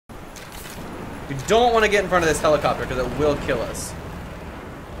We don't want to get in front of this helicopter because it will kill us.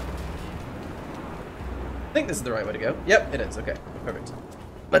 I think this is the right way to go. Yep, it is. Okay, perfect.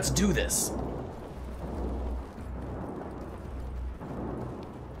 Let's do this.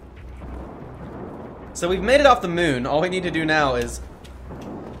 So we've made it off the moon. All we need to do now is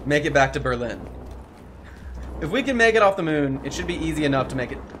make it back to Berlin. If we can make it off the moon, it should be easy enough to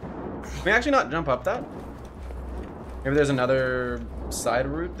make it. Can we actually not jump up that? Maybe there's another side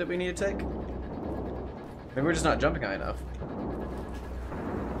route that we need to take? Maybe we're just not jumping high enough.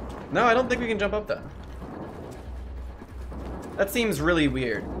 No, I don't think we can jump up that. That seems really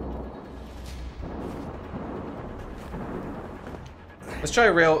weird. Let's try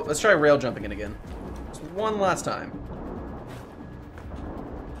rail jumping it again. Just one last time.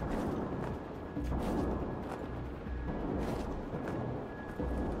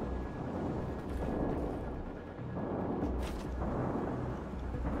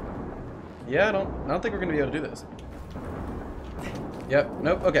 Yeah, I don't think we're gonna be able to do this. Yep,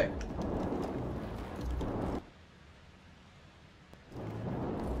 nope, okay.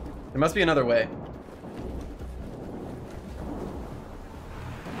 There must be another way.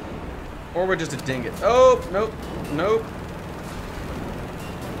 Or we're just a dingus. Oh, nope, nope.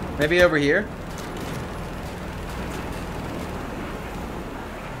 Maybe over here?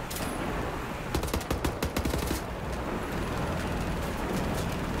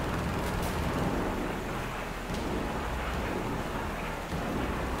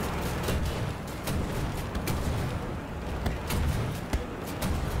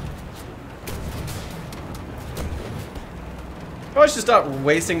 I should stop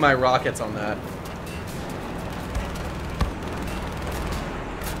wasting my rockets on that.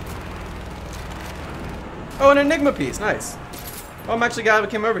 Oh, an Enigma piece. Nice. Oh, I'm actually glad we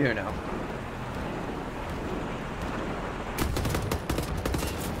came over here now.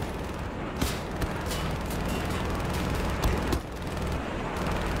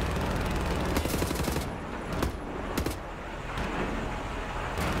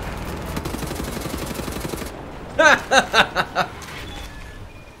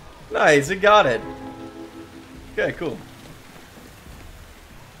 Nice, we got it. Okay, cool.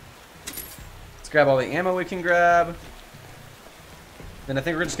 Let's grab all the ammo we can grab. Then I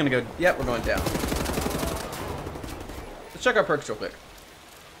think we're just gonna go, yep, we're going down. Let's check our perks real quick.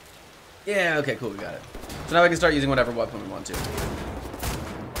 Yeah, okay, cool, we got it. So now we can start using whatever weapon we want to.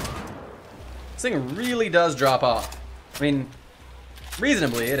 This thing really does drop off. I mean,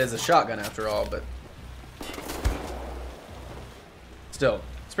 reasonably, it is a shotgun after all, but still.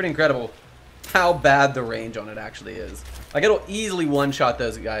 It's pretty incredible how bad the range on it actually is. Like, it'll easily one-shot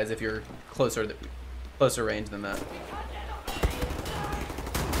those guys if you're closer range than that.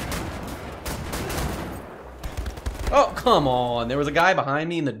 Oh, come on. There was a guy behind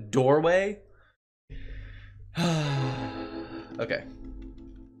me in the doorway. Okay.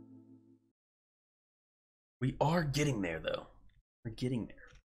 We are getting there, though. We're getting there.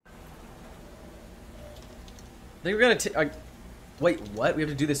 I think we're gonna take... Wait, what? We have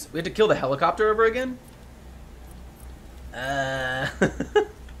to do this. We have to kill the helicopter over again? That's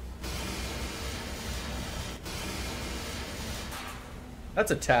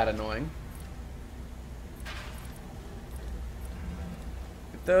a tad annoying.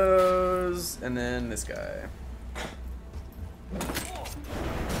 Get those, and then this guy.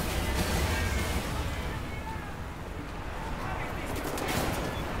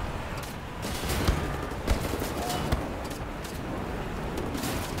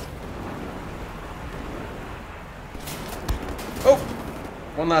 Oh!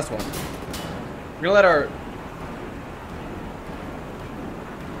 One last one. We're gonna let our...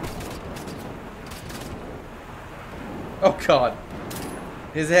 Oh god.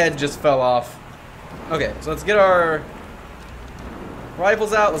 His head just fell off. Okay, so let's get our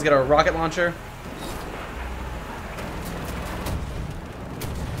rifles out. Let's get our rocket launcher.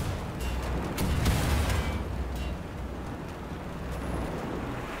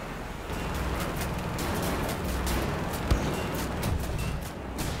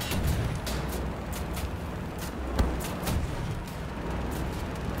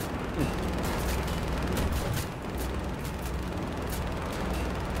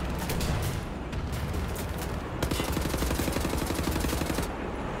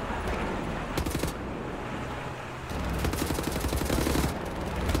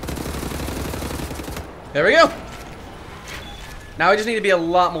 There we go. Now we just need to be a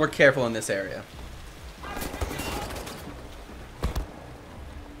lot more careful in this area.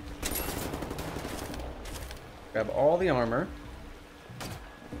 Grab all the armor.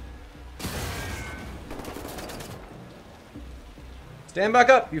 Stand back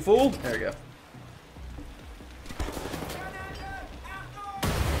up, you fool. There we go.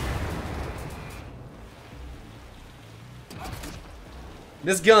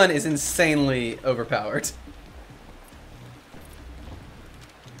 This gun is insanely overpowered.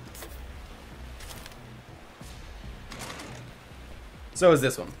 So is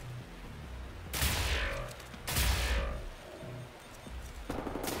this one.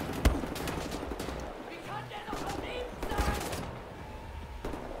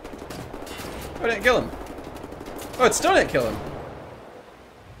 Oh, it didn't kill him. Oh, it still didn't kill him.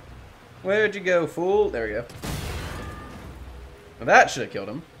 Where'd you go, fool? There we go. Well, that should have killed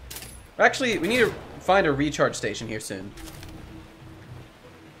him. Actually, we need to find a recharge station here soon.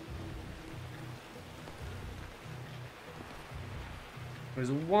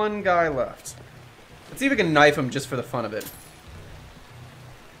 There's one guy left. Let's see if we can knife him just for the fun of it.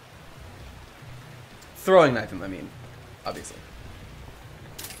 Throwing knife him, I mean. Obviously.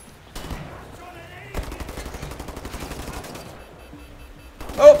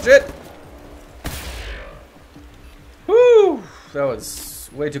 Oh, shit! Woo! That was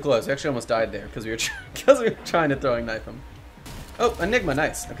way too close. We actually almost died there because we were trying to throwing knife him. Oh, Enigma,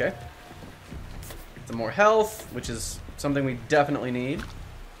 nice. Okay. Some more health, which is something we definitely need.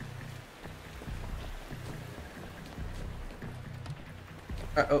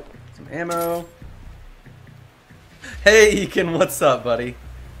 Oh, some ammo. Hey, Ekin, what's up, buddy?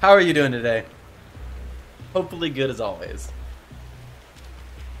 How are you doing today? Hopefully good as always.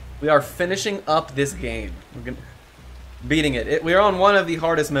 We are finishing up this game. We're beating it. We are on one of the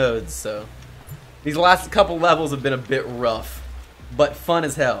hardest modes, so these last couple levels have been a bit rough, but fun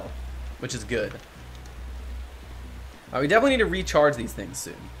as hell, which is good. We definitely need to recharge these things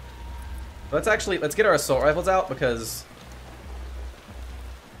soon. Let's get our assault rifles out because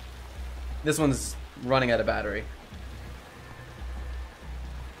this one's running out of battery.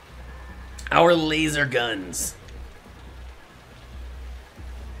 Our laser guns.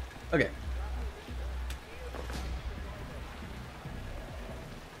 Okay.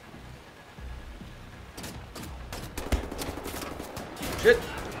 Shit.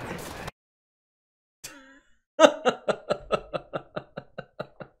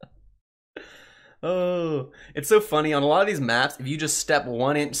 Oh, it's so funny on a lot of these maps. If you just step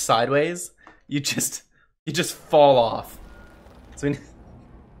 1 inch sideways, you just fall off. So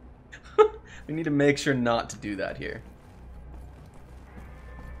we need to make sure not to do that here.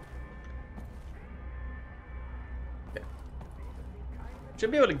 Okay.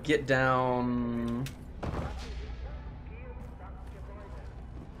 Should be able to get down.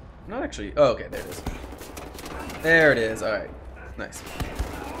 Not actually. Oh, okay, there it is. There it is. All right, nice.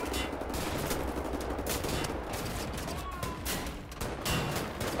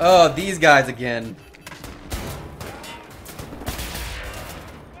 Oh, these guys again.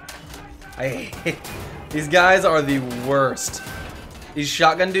 I hate these guys are the worst. These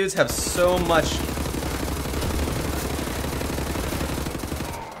shotgun dudes have so much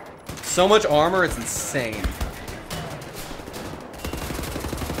armor, it's insane.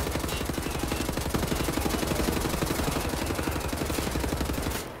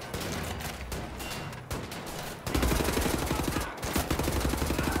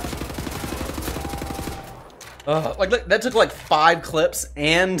 Like that took like 5 clips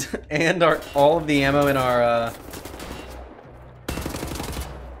and all of the ammo in our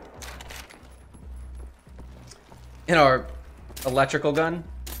electrical gun,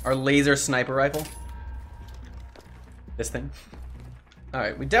 our laser sniper rifle. This thing. All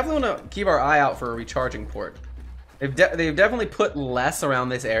right, we definitely want to keep our eye out for a recharging port. They've definitely put less around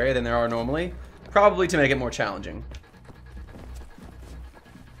this area than there are normally, probably to make it more challenging.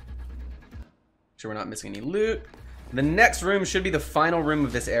 Sure we're not missing any loot. The next room should be the final room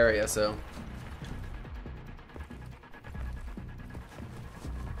of this area, so.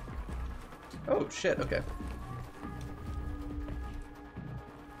 Oh shit, okay.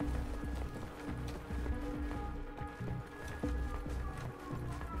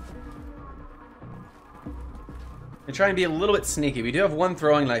 And try and be a little bit sneaky. We do have 1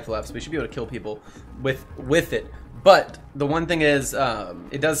 throwing knife left, so we should be able to kill people with it. But the one thing is,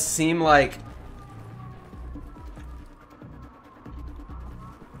 it does seem like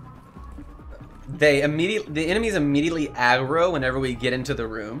the enemies immediately aggro whenever we get into the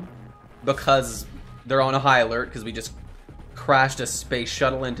room because they're on a high alert because we just crashed a space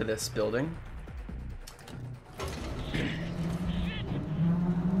shuttle into this building.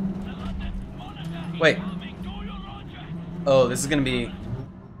 Wait. Oh, this is gonna be...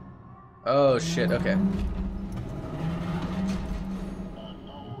 Oh shit, okay.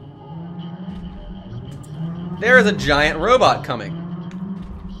 There is a giant robot coming.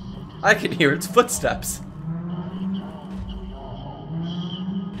 I can hear its footsteps.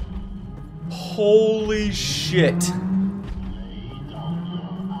 Holy shit.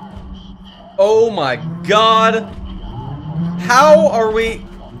 Oh my god! How are we...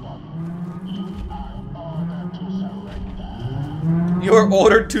 You are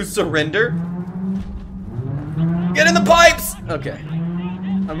ordered to surrender? Get in the pipes! Okay.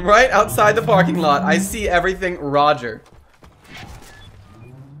 I'm right outside the parking lot. I see everything, Roger.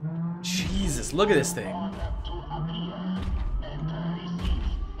 Jesus, look at this thing.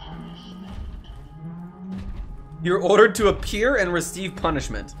 You're ordered to appear and receive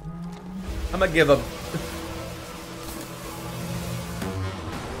punishment. I'm gonna give a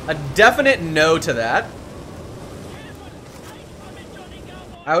definite no to that.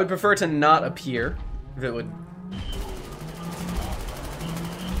 I would prefer to not appear, if it would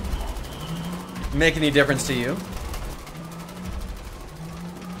make any difference to you.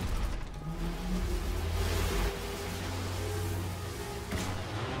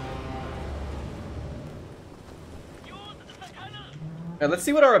 Alright, let's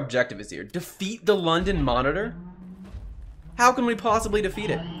see what our objective is here. Defeat the London Monitor? How can we possibly defeat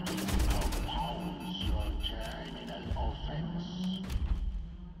it?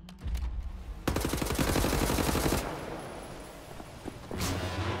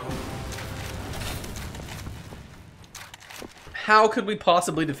 How could we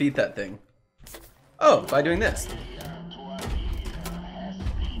possibly defeat that thing? Oh, by doing this.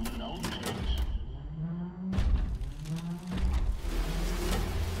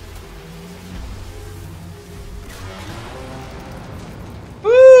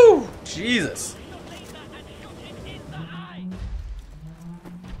 Woo! Jesus.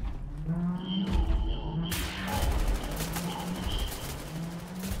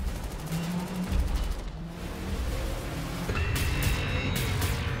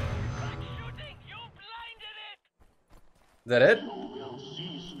 Is that it?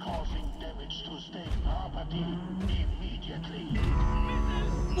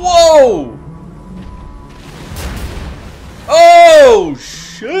 Whoa! Oh,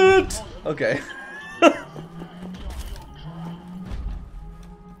 shit! Okay.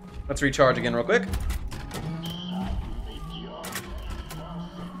 Let's recharge again real quick.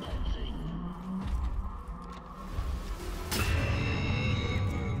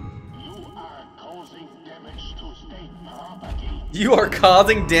 You are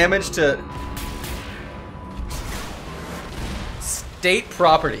causing damage to state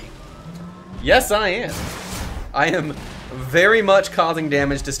property. Yes, I am. I am very much causing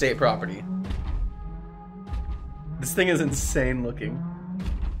damage to state property. This thing is insane looking.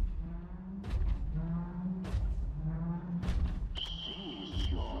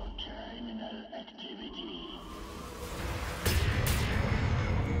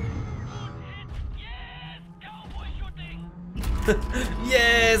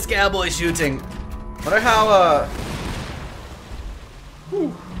 Yes, cowboy shooting. Wonder how,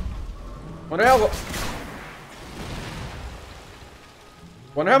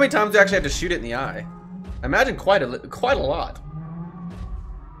 Wonder how many times you actually have to shoot it in the eye. I imagine quite a lot.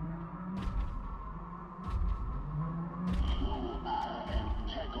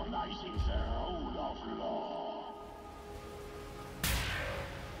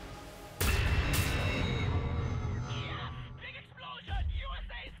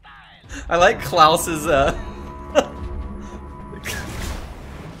 I like Klaus's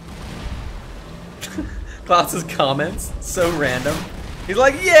Klaus's comments. So random. He's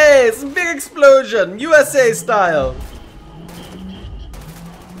like, "Yay, it's a big explosion, USA style."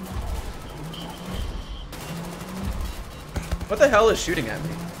 What the hell is shooting at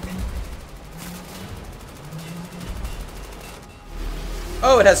me?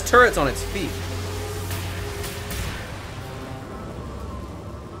 Oh, it has turrets on its feet.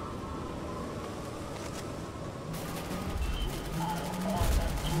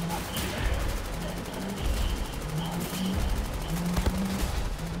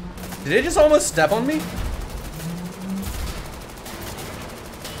 Did it just almost step on me?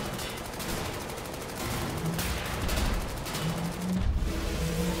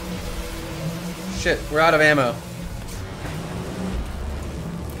 Shit, we're out of ammo.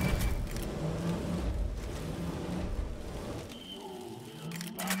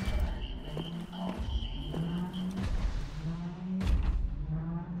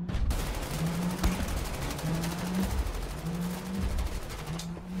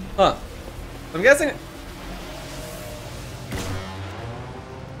 Huh. I'm guessing...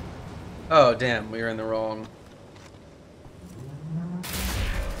 Oh, damn. We were in the wrong...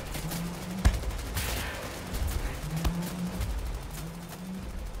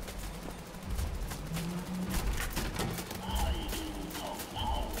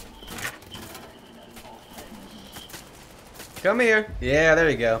 Come here. Yeah, there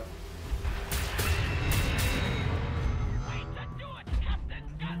you go.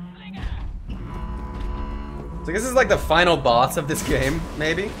 So I guess this is like the final boss of this game,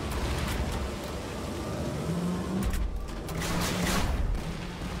 maybe?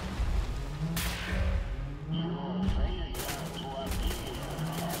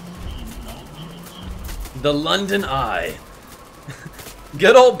 The London Eye.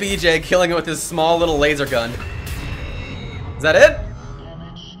 Good old BJ killing it with his small little laser gun. Is that it?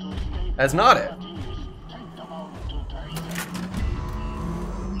 That's not it.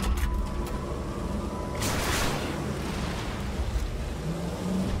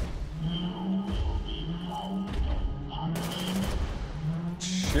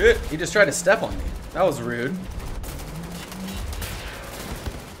 Shit, he just tried to step on me. That was rude.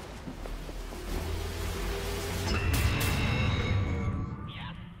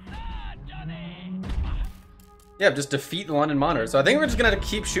 Yeah, just defeat the London Monitor. So I think we're just gonna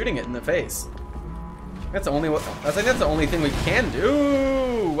keep shooting it in the face. That's the only. I think that's the only thing we can do.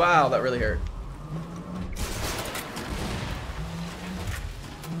 Ooh, wow, that really hurt.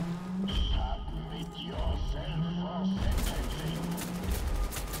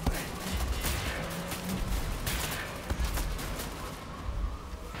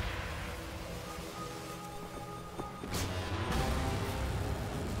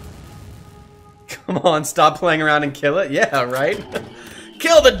 Come on, stop playing around and kill it. Yeah, right?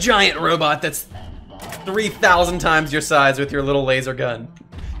 Kill the giant robot that's 3,000 times your size with your little laser gun.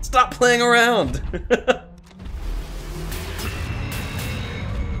 Stop playing around.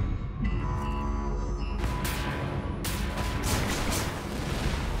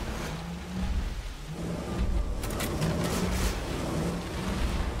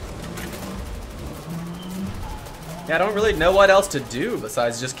 Yeah, I don't really know what else to do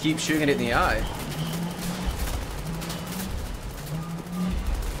besides just keep shooting it in the eye.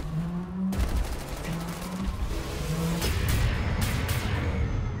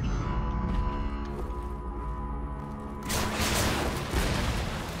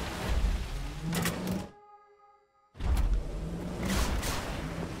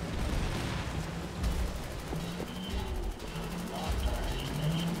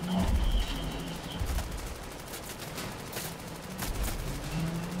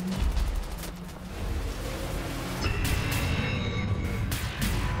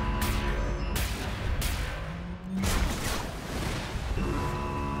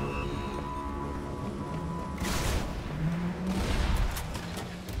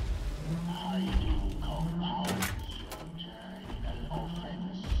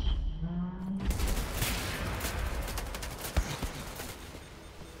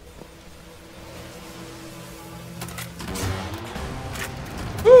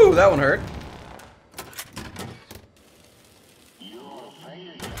 Ooh, that one hurt. Your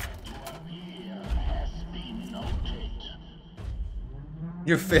failure to appear has been noted.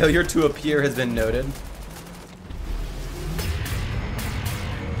 Your failure to appear has been noted.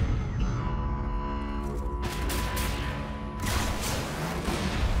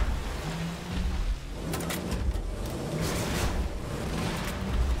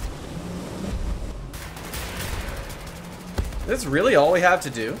 Is this really all we have to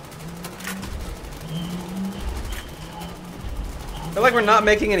do? I feel like we're not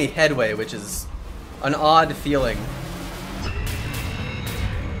making any headway, which is an odd feeling.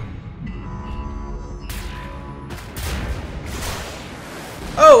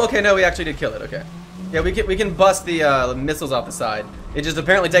 Oh, okay, no, we actually did kill it, okay. Yeah, we can bust the missiles off the side. It just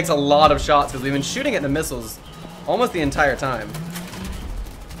apparently takes a lot of shots because we've been shooting at the missiles almost the entire time.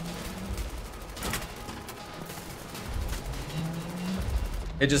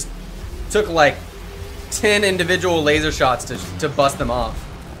 It just took like 10 individual laser shots to bust them off.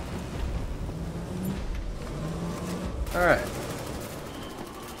 Alright.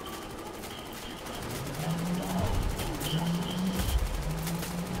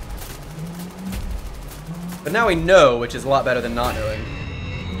 But now we know, which is a lot better than not knowing.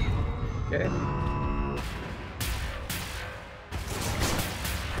 Okay.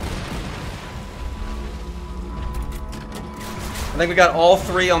 I think we got all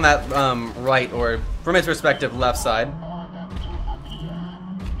three on that right, or from its perspective, left side.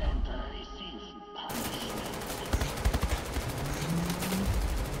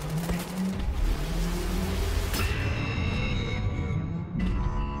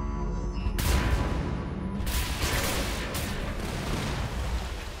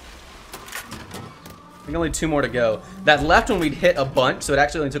 I think only 2 more to go. That left one we'd hit a bunch, so it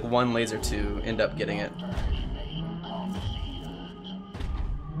actually only took 1 laser to end up getting it.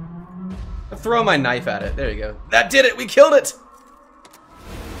 I'll throw my knife at it. There you go. That did it! We killed it!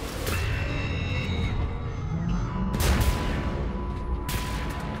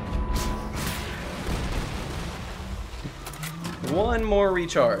 one more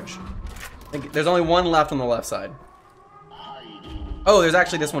recharge. I think there's only one left on the left side. Oh, there's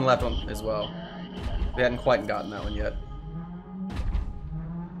actually this one left on as well. We hadn't quite gotten that one yet.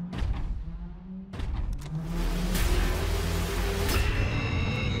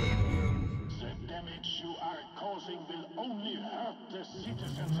 The damage you are causing will only hurt the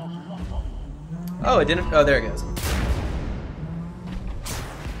citizens of London. Oh, it didn't. Oh, there it goes.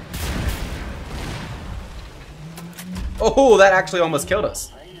 Oh, that actually almost killed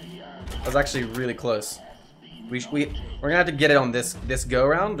us. That was actually really close. We're gonna have to get it on this go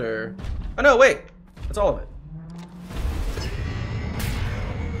round, or oh no, wait, that's all of it.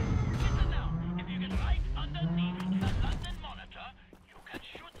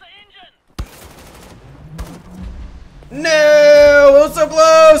 No, it was so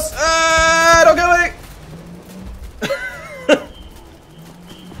close. Ah, don't kill me.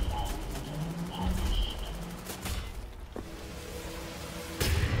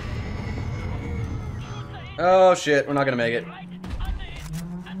 Oh shit, we're not gonna make it.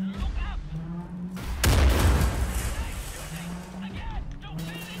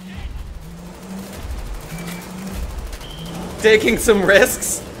 Taking some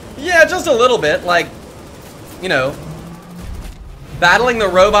risks? Yeah, just a little bit, like, you know, battling the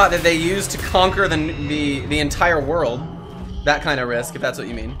robot that they use to conquer the entire world. That kind of risk, if that's what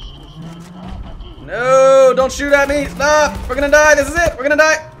you mean. No, don't shoot at me. Stop. We're gonna die. This is it. We're gonna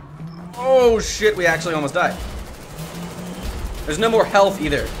die. Oh shit, we actually almost died. There's no more health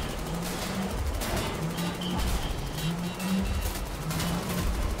either.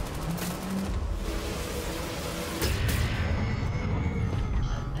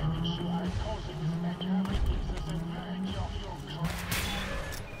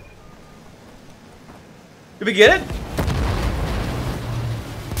 Did we get it?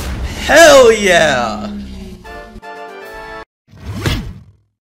 Hell yeah!